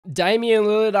Damian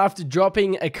Lillard, after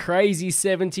dropping a crazy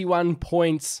 71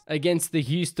 points against the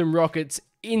Houston Rockets,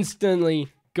 instantly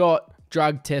got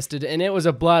drug tested, and it was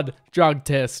a blood drug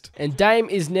test. And Dame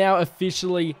is now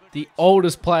officially the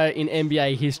oldest player in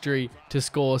NBA history to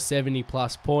score 70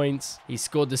 plus points. He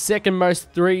scored the second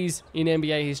most threes in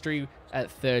NBA history at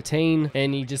 13,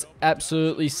 and he just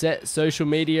absolutely set social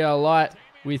media alight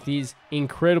with his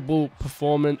incredible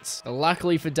performance.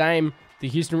 Luckily for Dame, the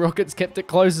Houston Rockets kept it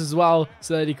close as well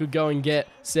so that he could go and get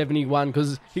 71,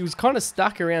 because he was kind of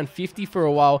stuck around 50 for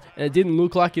a while, and it didn't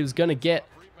look like he was going to get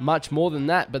much more than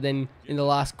that, but then in the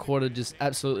last quarter just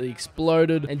absolutely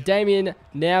exploded. And Damian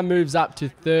now moves up to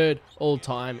third all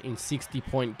time in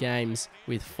 60-point games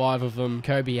with 5 of them.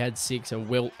 Kobe had 6 and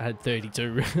Wilt had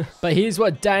 32. But here's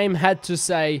what Dame had to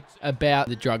say about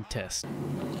the drug test.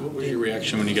 What was your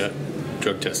reaction when you got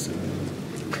drug tested?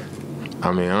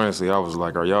 I mean, honestly, I was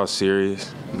like, are y'all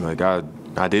serious? Like,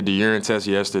 I did the urine test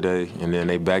yesterday, and then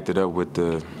they backed it up with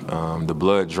the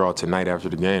blood draw tonight after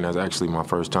the game. That's actually my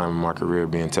first time in my career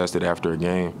being tested after a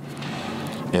game.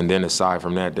 And then aside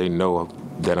from that, they know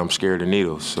that I'm scared of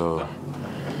needles. So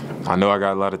I know I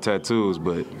got a lot of tattoos,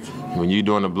 but when you're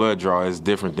doing the blood draw, it's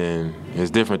different than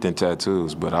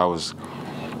tattoos. But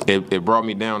it brought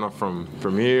me down from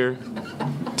here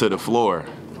to the floor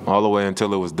all the way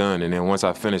until it was done. And then once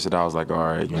I finished it, I was like, all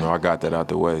right, I got that out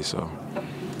the way. So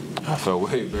I felt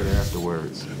way better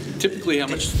afterwards. Typically, how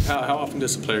often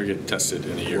does a player get tested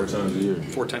in a year? 4 times a year.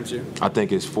 4 times a year? I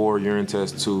think it's 4 urine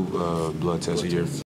tests, 2 blood tests a year.